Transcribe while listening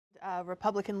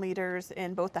Republican leaders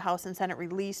in both the House and Senate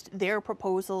released their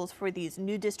proposals for these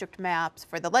new district maps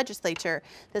for the legislature.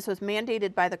 This was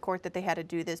mandated by the court that they had to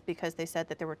do this because they said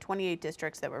that there were 28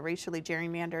 districts that were racially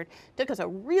gerrymandered. It took us a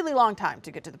really long time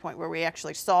to get to the point where we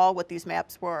actually saw what these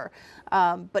maps were.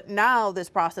 But now this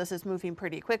process is moving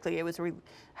pretty quickly. It was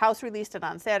House released it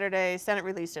on Saturday, Senate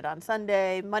released it on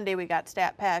Sunday. Monday we got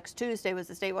stat packs. Tuesday was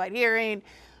the statewide hearing.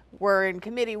 We're in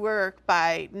committee work.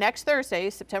 By next Thursday,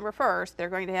 September 1st, they're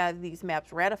going to have these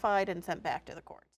maps ratified and sent back to the courts.